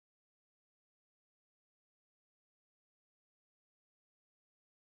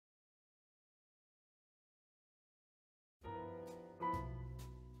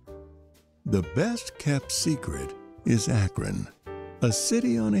The best kept secret is Akron, a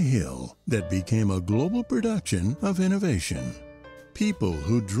city on a hill that became a global production of innovation. People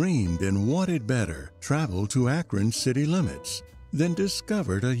who dreamed and wanted better traveled to Akron's city limits, then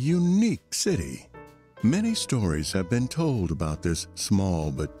discovered a unique city. Many stories have been told about this small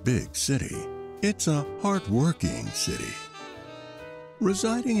but big city. It's a hard-working city.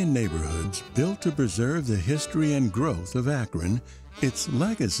 Residing in neighborhoods built to preserve the history and growth of Akron, its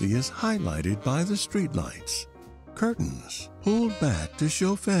legacy is highlighted by the streetlights. Curtains pulled back to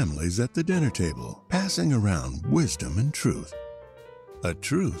show families at the dinner table, passing around wisdom and truth. A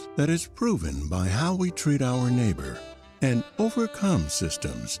truth that is proven by how we treat our neighbor and overcome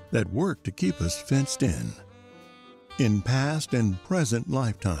systems that work to keep us fenced in. In past and present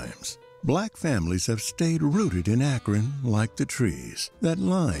lifetimes, Black families have stayed rooted in Akron like the trees that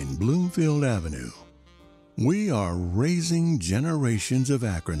line Bloomfield Avenue. We are raising generations of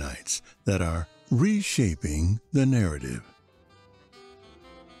Akronites that are reshaping the narrative.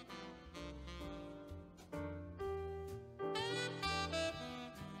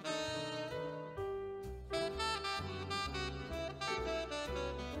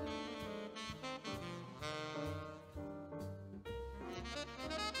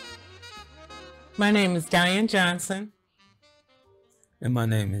 My name is Diane Johnson. And my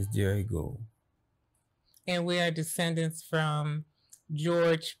name is Jerry Gould. And we are descendants from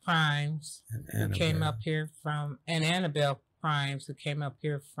George Primes, who came up here from, and Annabelle Primes, who came up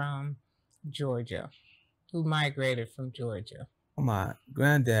here from Georgia, who migrated from Georgia. My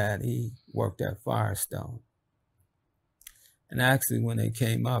granddad, he worked at Firestone. And actually, when they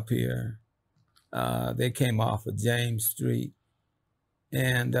came up here, they came off of James Street.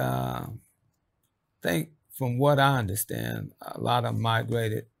 And I think, from what I understand, a lot of them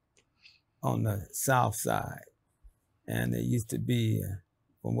migrated on the south side. And it used to be,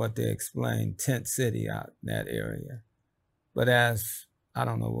 from what they explained, tent city out in that area. But as, I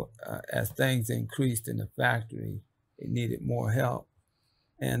don't know, as things increased in the factory, it needed more help.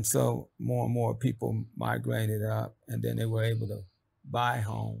 And so more and more people migrated up, and then they were able to buy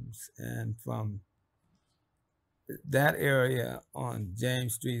homes. And from that area on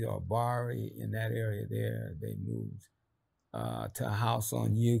James Street or Barry, in that area there, they moved to a house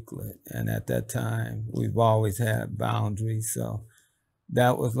on Euclid. And at that time, we've always had boundaries. So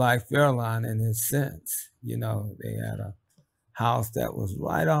that was like Fairlawn in a sense. You know, they had a house that was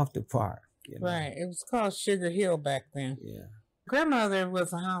right off the park. You know? Right. It was called Sugar Hill back then. Yeah. Grandmother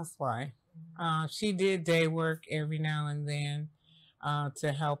was a housewife. She did day work every now and then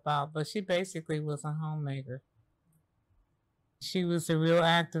to help out, but she basically was a homemaker. She was a real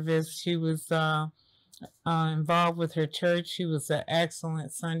activist. She was involved with her church. She was an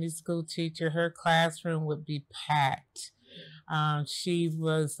excellent Sunday school teacher. Her classroom would be packed. She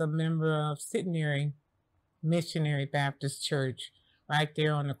was a member of Centenary Missionary Baptist Church right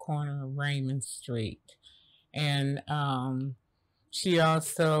there on the corner of Raymond Street. And she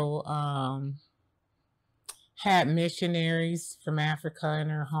also had missionaries from Africa in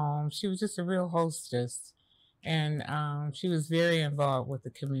her home. She was just a real hostess. And she was very involved with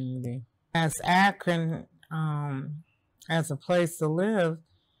the community. As Akron, as a place to live,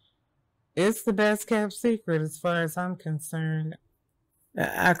 it's the best kept secret as far as I'm concerned.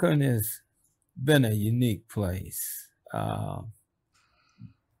 Akron has been a unique place. From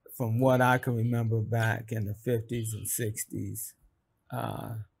what I can remember back in the 50s and 60s,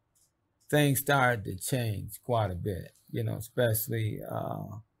 things started to change quite a bit, you know, especially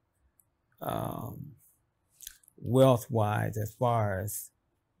wealth-wise, as far as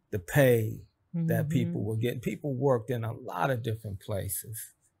the pay that people were getting. People worked in a lot of different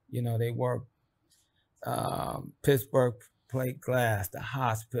places. You know, they worked Pittsburgh Plate Glass, the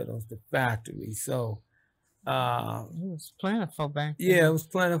hospitals, the factories. So it was plentiful back then. Yeah, it was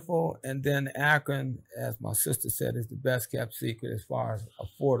plentiful. And then Akron, as my sister said, is the best kept secret as far as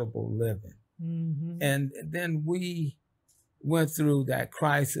affordable living. And then we went through that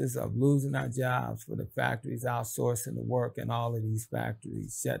crisis of losing our jobs for the factories, outsourcing the work, and all of these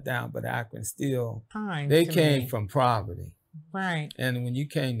factories shut down. But Akron still, they came from poverty. Right. And when you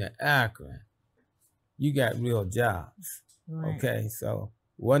came to Akron, you got real jobs. Right. Okay, so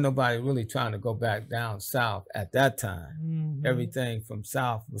wasn't nobody really trying to go back down south at that time. Everything from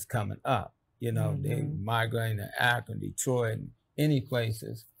south was coming up. You know, they migrating to Akron, Detroit, and any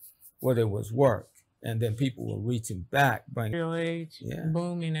places where there was work. And then people were reaching back. Real age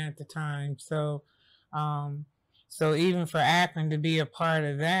booming at the time. So so even for Akron to be a part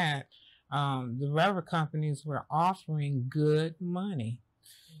of that, the rubber companies were offering good money.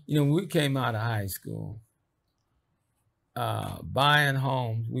 You know, when we came out of high school, buying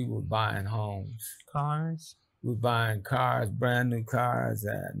homes. We were buying homes. Cars. We were buying cars, brand new cars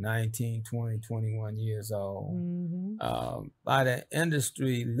at 19, 20, 21 years old. Mm-hmm. By the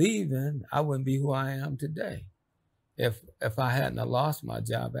industry leaving, I wouldn't be who I am today if I hadn't lost my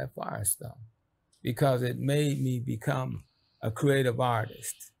job at Firestone, because it made me become a creative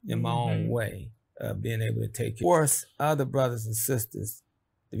artist in my own way, being able to take force other brothers and sisters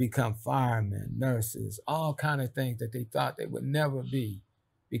to become firemen, nurses, all kind of things that they thought they would never be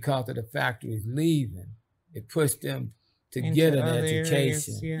because of the factories leaving. It pushed them to Into get an other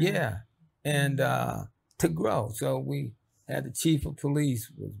education. areas, And to grow. So we had the chief of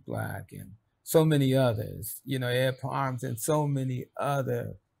police was Black, and so many others, you know, Ed Parms and so many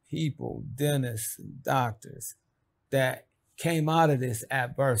other people, dentists and doctors, that came out of this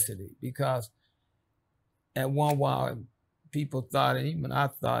adversity. Because at one while, people thought, and even I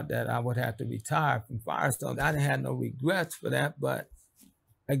thought, that I would have to retire from Firestone. I didn't have no regrets for that, but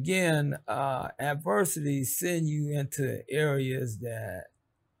again, adversity send you into areas that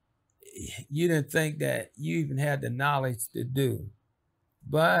you didn't think that you even had the knowledge to do.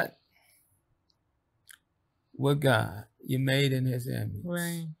 But with God, you're made in his image.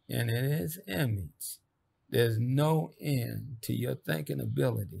 Right. And in his image, there's no end to your thinking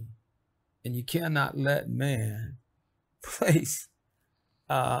ability. And you cannot let man place,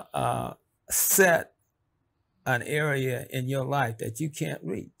 set an area in your life that you can't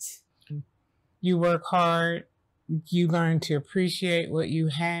reach. You work hard, you learn to appreciate what you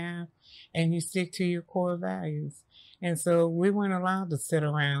have, and you stick to your core values. And so we weren't allowed to sit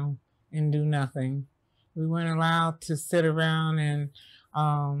around and do nothing. We weren't allowed to sit around and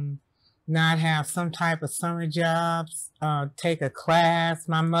not have some type of summer jobs, take a class.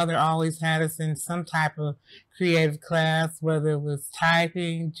 My mother always had us in some type of creative class, whether it was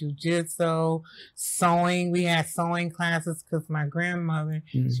typing, jujitsu, sewing. We had sewing classes because my grandmother,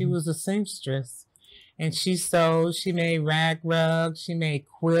 she was a seamstress. And she sewed, she made rag rugs, she made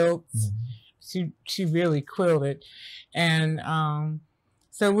quilts. She really quilted. And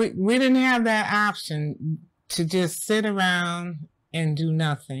so we didn't have that option to just sit around and do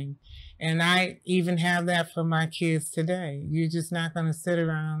nothing. And I even have that for my kids today. You're just not going to sit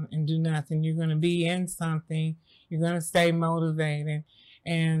around and do nothing. You're going to be in something. You're going to stay motivated.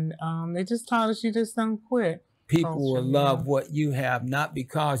 And they just taught us you just don't quit. People will love what you have, not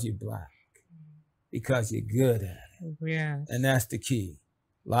because you're Black, because you're good at it. Yeah. And that's the key.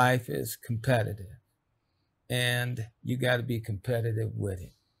 Life is competitive. And you got to be competitive with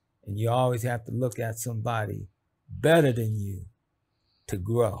it. And you always have to look at somebody better than you to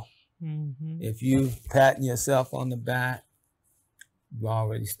grow. If you patting yourself on the back, you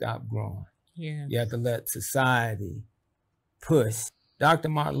already stopped growing. Yeah. You have to let society push. Dr.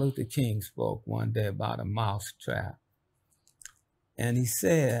 Martin Luther King spoke one day about a mouse trap. And he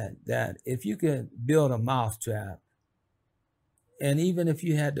said that if you could build a mouse trap, and even if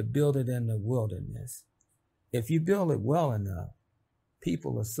you had to build it in the wilderness, if you build it well enough,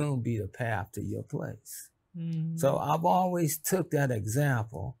 people will soon be the path to your place. So I've always took that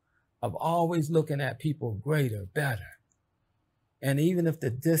example of always looking at people greater, better. And even if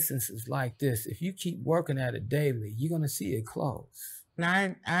the distance is like this, if you keep working at it daily, you're going to see it close.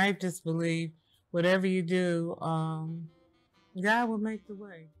 And I just believe whatever you do, God will make the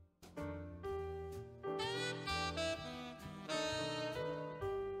way.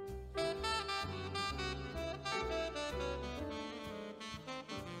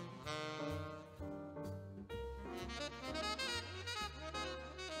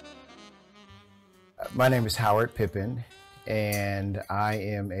 My name is Howard Pippin, and I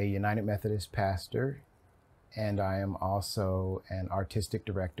am a United Methodist pastor, and I am also an artistic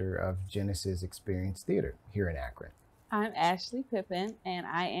director of Genesis Experience Theater here in Akron. I'm Ashley Pippin, and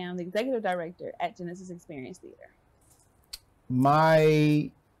I am the executive director at Genesis Experience Theater.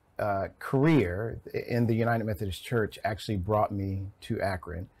 My career in the United Methodist Church actually brought me to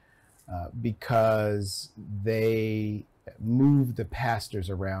Akron because they moved the pastors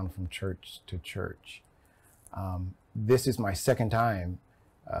around from church to church. This is my second time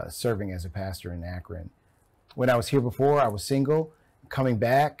serving as a pastor in Akron. When I was here before, I was single. Coming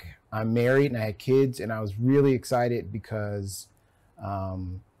back, I'm married and I had kids, and I was really excited because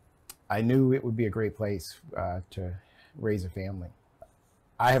I knew it would be a great place to raise a family.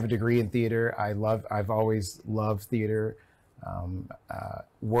 I have a degree in theater. I've always loved theater.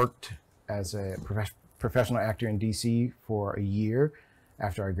 Worked as a professional actor in DC for a year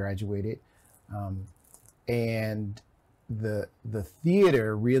after I graduated. And the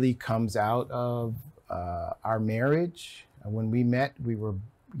theater really comes out of our marriage. When we met, we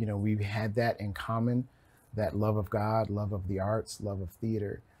had that in common. that love of God, love of the arts, love of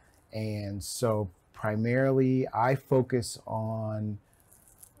theater. And so primarily I focus on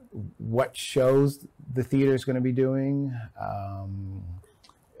what shows the theater is going to be doing,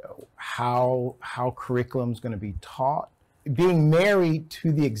 how curriculum is going to be taught. Being married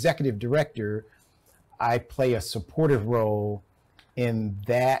to the executive director, I play a supportive role in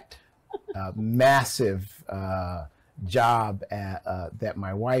that massive job that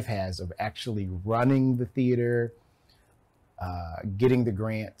my wife has of actually running the theater, getting the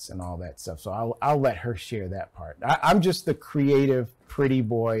grants and all that stuff. So I'll let her share that part. I'm just the creative, pretty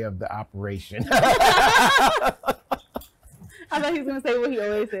boy of the operation. I thought he was going to say what he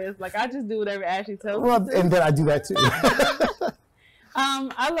always says. Like, I just do whatever Ashley tells me. Well, and then I do that too.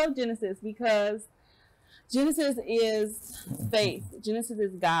 I love Genesis because Genesis is faith. Genesis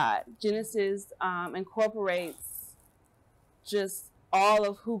is God. Genesis incorporates just all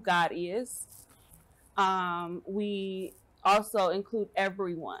of who God is. We also include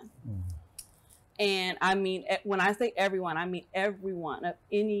everyone. And I mean, when I say everyone, I mean everyone of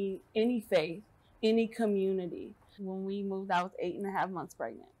any faith, any community. When we moved, I was 8.5 months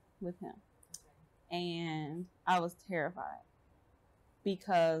pregnant with him. And I was terrified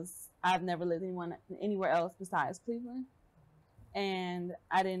because I've never lived anywhere else besides Cleveland. And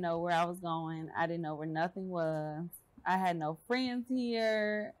I didn't know where I was going. I didn't know where nothing was. I had no friends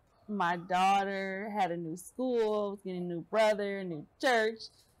here. My daughter had a new school, was getting a new brother, a new church.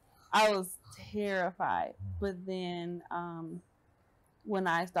 I was terrified. But then when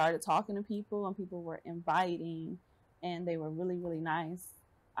I started talking to people and people were inviting and they were really, really nice,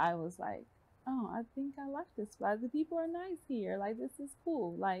 I was like, oh, I think I like this spot. The people are nice here. Like, this is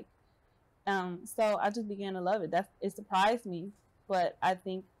cool. Like, so I just began to love it. It surprised me, but I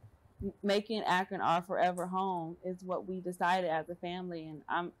think making Akron our forever home is what we decided as a family, and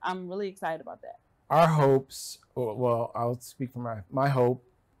I'm really excited about that. Our hopes, well, I'll speak for my hope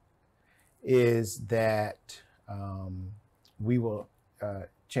is that we will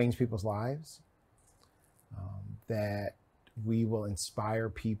change people's lives, that we will inspire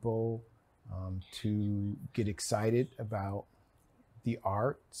people to get excited about the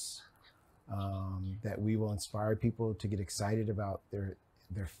arts, that we will inspire people to get excited about their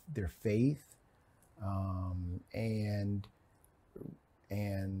faith, and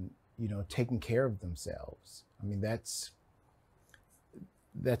you know, taking care of themselves. I mean, that's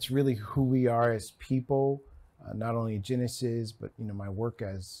really who we are as people, not only Genesis, but, you know, my work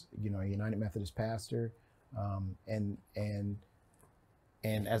as, you know, a United Methodist pastor, and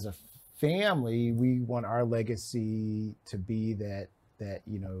as a family, we want our legacy to be that,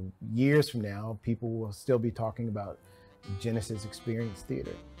 you know, years from now, people will still be talking about Genesis Experience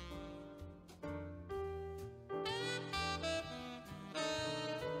Theater.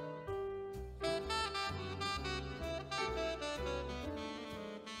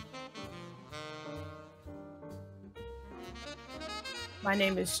 My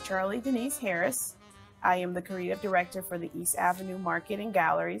name is Charlie Denise Harris. I am the creative director for the East Avenue Market and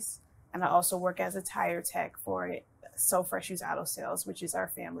Galleries, and I also work as a tire tech for So Fresh Used Auto Sales, which is our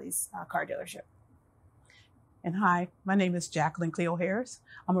family's car dealership. And hi, my name is Jacqueline Cleo Harris.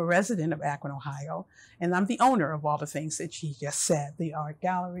 I'm a resident of Akron, Ohio, and I'm the owner of all the things that she just said, the art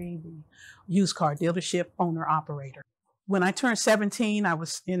gallery, the used car dealership, owner, operator. When I turned 17, I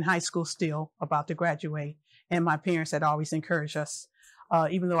was in high school still, about to graduate, and my parents had always encouraged us,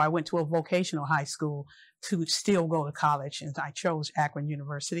 even though I went to a vocational high school, to still go to college, and I chose Akron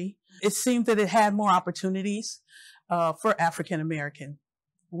University. It seemed that it had more opportunities for African-American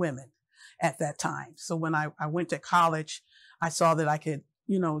women at that time. So when I went to college, I saw that I could,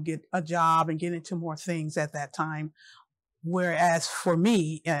 you know, get a job and get into more things at that time. Whereas for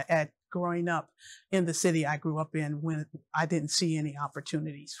me, at growing up in the city I grew up in, when I didn't see any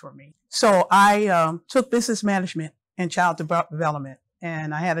opportunities for me. So I took business management and child development,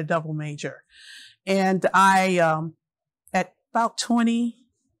 and I had a double major. And I, at about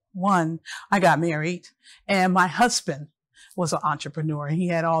 21, I got married, and my husband was an entrepreneur, and he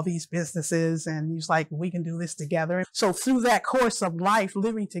had all these businesses, and he was like, we can do this together. So through that course of life,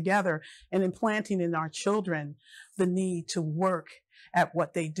 living together and implanting in our children the need to work at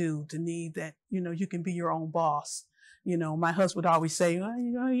what they do, the need that, you know, you can be your own boss. You know, my husband would always say, well,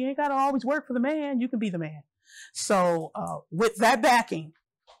 you know, you ain't got to always work for the man, you can be the man. So with that backing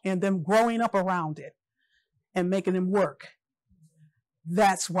and them growing up around it and making them work,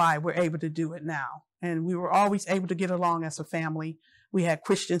 that's why we're able to do it now. And we were always able to get along as a family. We had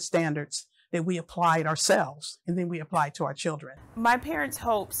Christian standards that we applied ourselves, and then we applied to our children. My parents'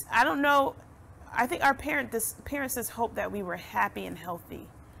 hopes, I don't know, I think our parents just hoped that we were happy and healthy,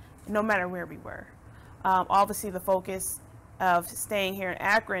 no matter where we were. Obviously, the focus of staying here in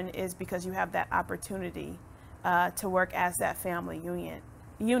Akron is because you have that opportunity to work as that family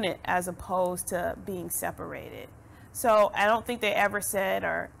unit as opposed to being separated. So I don't think they ever said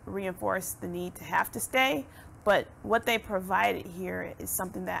or reinforced the need to have to stay, but what they provided here is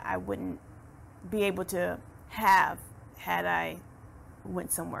something that I wouldn't be able to have had I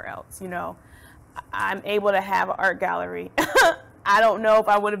went somewhere else. You know, I'm able to have an art gallery. I don't know if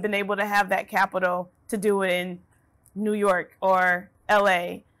I would have been able to have that capital to do it in New York or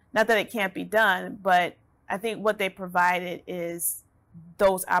LA. Not that it can't be done, but I think what they provided is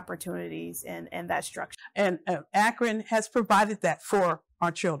those opportunities and that structure. And Akron has provided that for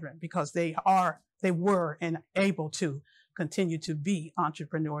our children because they were and able to continue to be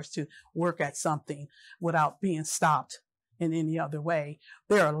entrepreneurs, to work at something without being stopped in any other way.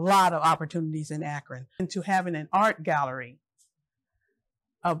 There are a lot of opportunities in Akron. And to having an art gallery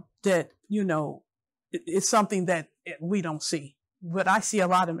that, you know, is something that we don't see. But I see a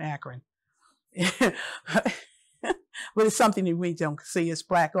lot in Akron. But it's something that we don't see. It's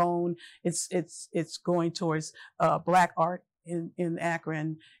Black owned. It's going towards Black art in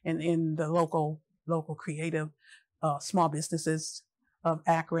Akron and in the local creative small businesses of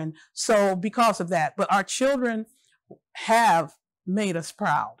Akron. So because of that, but our children have made us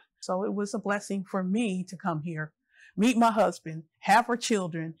proud. So it was a blessing for me to come here, meet my husband, have our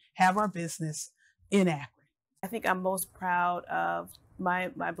children, have our business in Akron. I think I'm most proud of my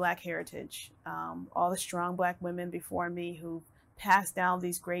Black heritage, all the strong Black women before me who passed down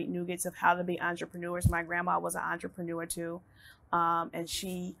these great nuggets of how to be entrepreneurs. My grandma was an entrepreneur too, and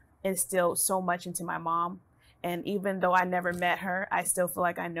she instilled so much into my mom. And even though I never met her, I still feel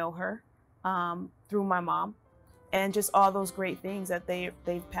like I know her through my mom, and just all those great things that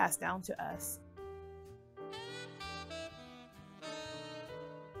they've passed down to us.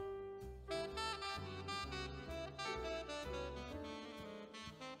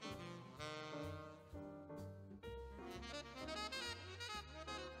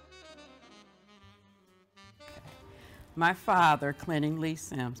 My father, Clinton Lee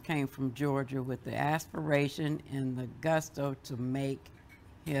Sims, came from Georgia with the aspiration and the gusto to make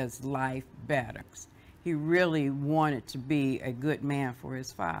his life better. He really wanted to be a good man for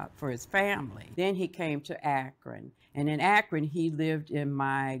his family. Then he came to Akron, and in Akron he lived in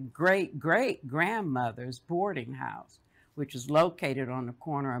my great-great-grandmother's boarding house, which is located on the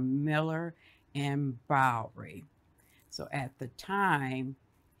corner of Miller and Bowery. So at the time,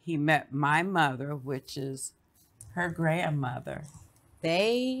 he met my mother, which is her grandmother.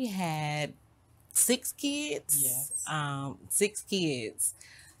 They had 6 kids. Yes. 6 kids.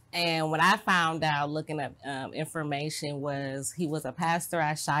 And what I found out looking up information was he was a pastor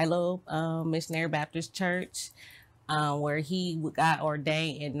at Shiloh Missionary Baptist Church, where he got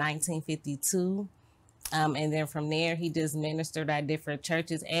ordained in 1952. And then from there, he just ministered at different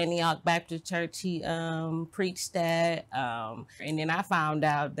churches. Antioch Baptist Church, he preached at. And then I found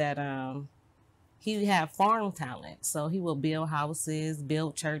out that he had farm talent. So he would build houses,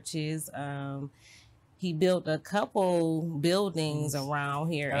 build churches. He built a couple buildings around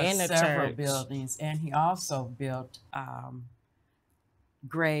here and the several church. buildings, and he also built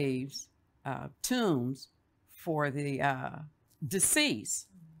graves, tombs for the deceased.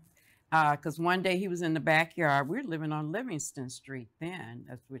 Because one day he was in the backyard. We were living on Livingston Street then,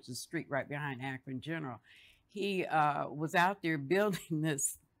 which is the street right behind Akron General. He was out there building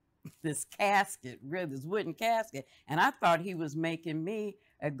this casket, really, this wooden casket, and I thought he was making me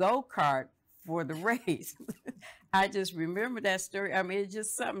a go-kart for the race. I just remember that story. I mean, it's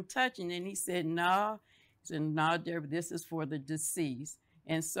just something touching. And he said, no. He said, no, Deborah, this is for the deceased.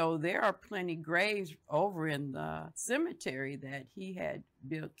 And so there are plenty graves over in the cemetery that he had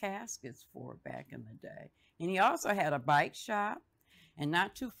built caskets for back in the day. And he also had a bike shop. And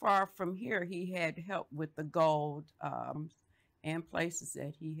not too far from here, he had help with the gold and places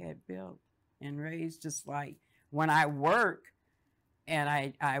that he had built and raised. Just like when I work,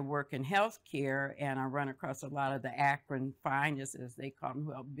 and I work in healthcare, and I run across a lot of the Akron finest, as they call them,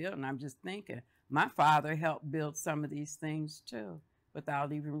 who help build. And I'm just thinking, my father helped build some of these things too,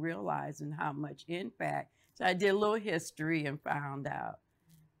 without even realizing how much impact. So I did a little history and found out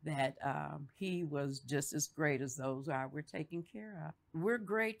that he was just as great as those I were taking care of. We're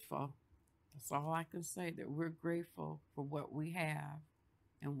grateful. That's all I can say, that we're grateful for what we have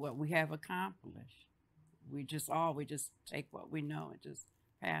and what we have accomplished. We just take what we know and just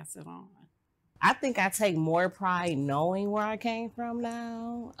pass it on. I think I take more pride knowing where I came from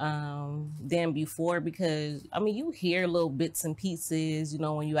now than before, because I mean, you hear little bits and pieces, you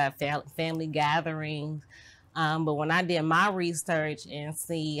know, when you have family gatherings, But when I did my research and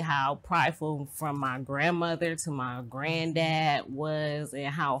see how prideful from my grandmother to my granddad was and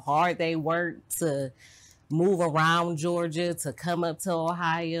how hard they worked to move around Georgia, to come up to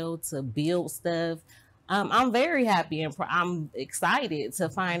Ohio, to build stuff, I'm very happy and I'm excited to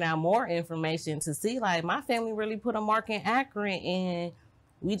find out more information to see like my family really put a mark in Akron, and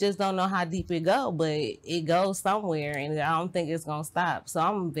we just don't know how deep it go, but it goes somewhere, and I don't think it's gonna stop. So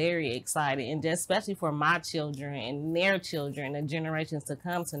I'm very excited, and just especially for my children and their children, the generations to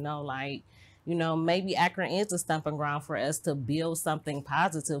come, to know like, you know, maybe Akron is a stumping ground for us to build something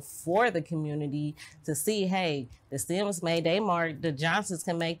positive for the community, to see, hey, the Sims made their mark, the Johnsons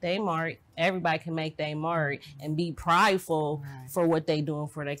can make their mark, everybody can make their mark, and be prideful for what they doing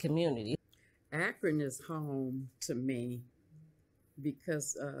for their community. Akron is home to me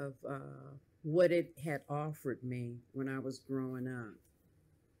because of what it had offered me when I was growing up,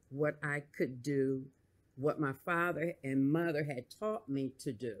 what I could do, what my father and mother had taught me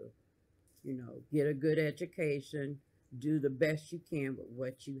to do. You know, get a good education, do the best you can with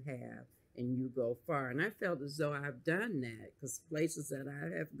what you have, and you go far. And I felt as though I've done that, because places that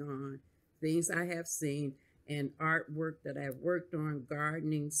I have gone, things I have seen, and artwork that I've worked on,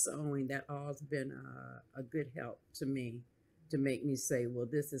 gardening, sewing, that all's been a good help to me to make me say, well,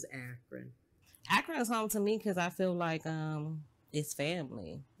 this is Akron. Akron is home to me because I feel like it's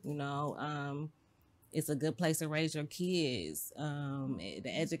family, you know. It's a good place to raise your kids. The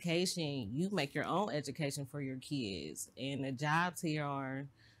education, you make your own education for your kids, and the jobs here are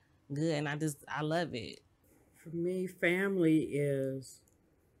good, and I love it. For me, family is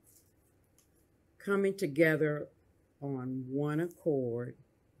coming together on one accord,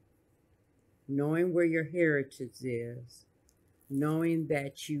 knowing where your heritage is, knowing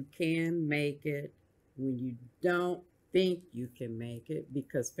that you can make it when you don't think you can make it,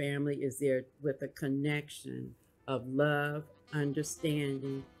 because family is there with a connection of love,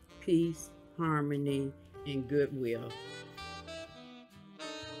 understanding, peace, harmony, and goodwill.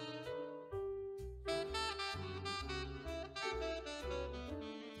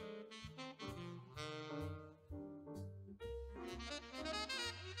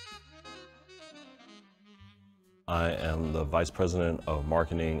 I am the Vice President of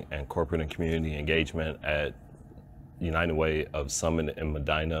Marketing and Corporate and Community Engagement at United Way of Summit in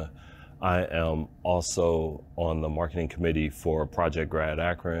Medina. I am also on the marketing committee for Project Grad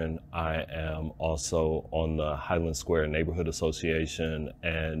Akron. I am also on the Highland Square Neighborhood Association,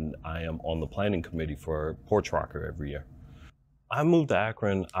 and I am on the planning committee for Porch Rocker every year. I moved to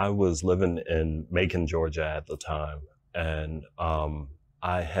Akron. I was living in Macon, Georgia at the time, and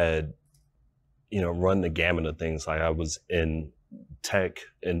I had, run the gamut of things. Like I was in tech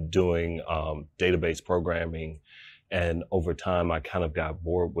and doing database programming. And over time, I kind of got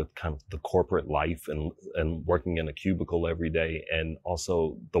bored with kind of the corporate life and working in a cubicle every day, and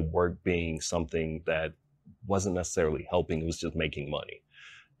also the work being something that wasn't necessarily helping, it was just making money.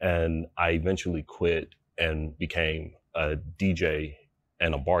 And I eventually quit and became a DJ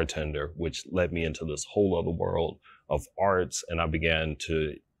and a bartender, which led me into this whole other world of arts. And I began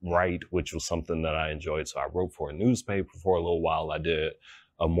to write, which was something that I enjoyed. So I wrote for a newspaper for a little while. I did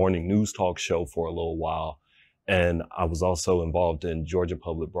a morning news talk show for a little while. And I was also involved in Georgia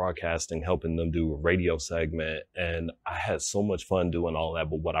Public Broadcasting, helping them do a radio segment. And I had so much fun doing all that.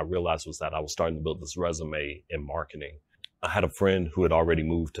 But what I realized was that I was starting to build this resume in marketing. I had a friend who had already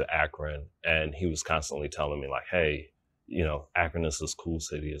moved to Akron, and he was constantly telling me like, hey, Akron is this cool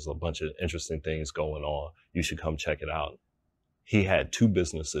city. There's a bunch of interesting things going on. You should come check it out. He had two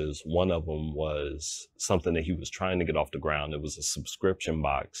businesses. One of them was something that he was trying to get off the ground. It was a subscription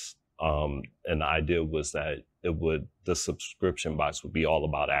box. And the idea was that the subscription box would be all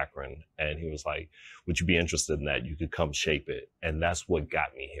about Akron. And he was like, would you be interested in that? You could come shape it. And that's what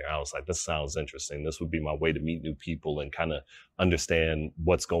got me here. I was like, this sounds interesting. This would be my way to meet new people and kind of understand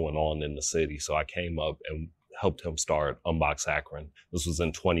what's going on in the city. So I came up and helped him start Unbox Akron. This was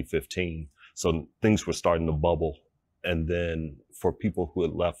in 2015. So things were starting to bubble. And then for people who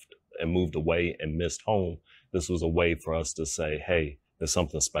had left and moved away and missed home, this was a way for us to say, hey, there's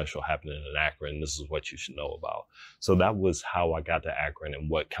something special happening in Akron. This is what you should know about. So that was how I got to Akron and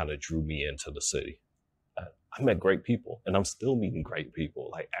what kind of drew me into the city. I met great people, and I'm still meeting great people.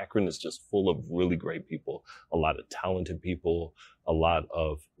 Like Akron is just full of really great people, a lot of talented people, a lot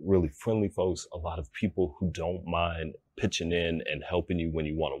of really friendly folks, a lot of people who don't mind pitching in and helping you when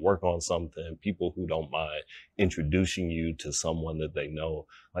you want to work on something, people who don't mind introducing you to someone that they know.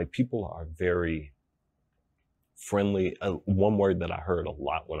 Like people are very friendly. One word that I heard a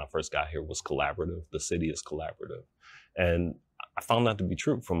lot when I first got here was collaborative. The city is collaborative. And I found that to be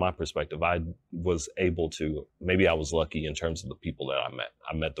true from my perspective. I was able to, maybe I was lucky in terms of the people that I met.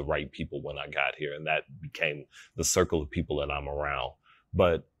 I met the right people when I got here, and that became the circle of people that I'm around.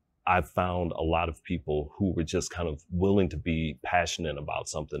 But I found a lot of people who were just kind of willing to be passionate about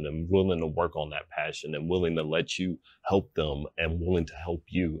something and willing to work on that passion and willing to let you help them and willing to help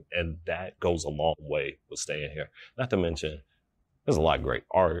you. And that goes a long way with staying here. Not to mention, there's a lot of great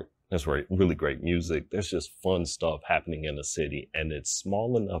art. There's really great music. There's just fun stuff happening in the city. And it's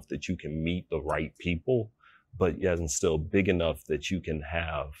small enough that you can meet the right people, but yet it's still big enough that you can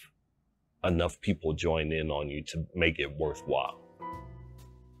have enough people join in on you to make it worthwhile.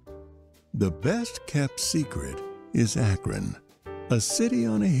 The best kept secret is Akron, a city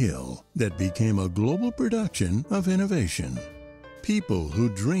on a hill that became a global production of innovation. People who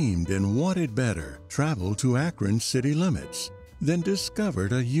dreamed and wanted better traveled to Akron's city limits, then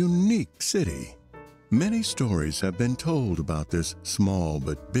discovered a unique city. Many stories have been told about this small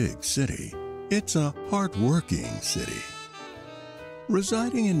but big city. It's a hard-working city.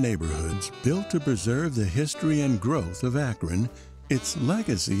 Residing in neighborhoods built to preserve the history and growth of Akron, its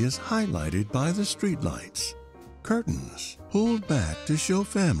legacy is highlighted by the streetlights. Curtains pulled back to show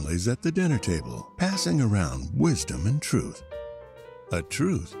families at the dinner table, passing around wisdom and truth. A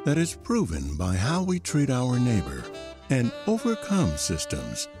truth that is proven by how we treat our neighbor and overcome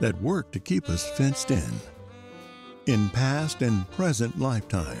systems that work to keep us fenced in. In past and present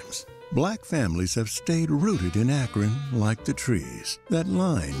lifetimes, Black families have stayed rooted in Akron like the trees that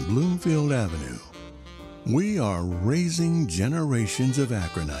line Bloomfield Avenue. We are raising generations of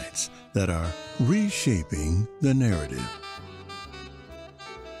Akronites that are reshaping the narrative.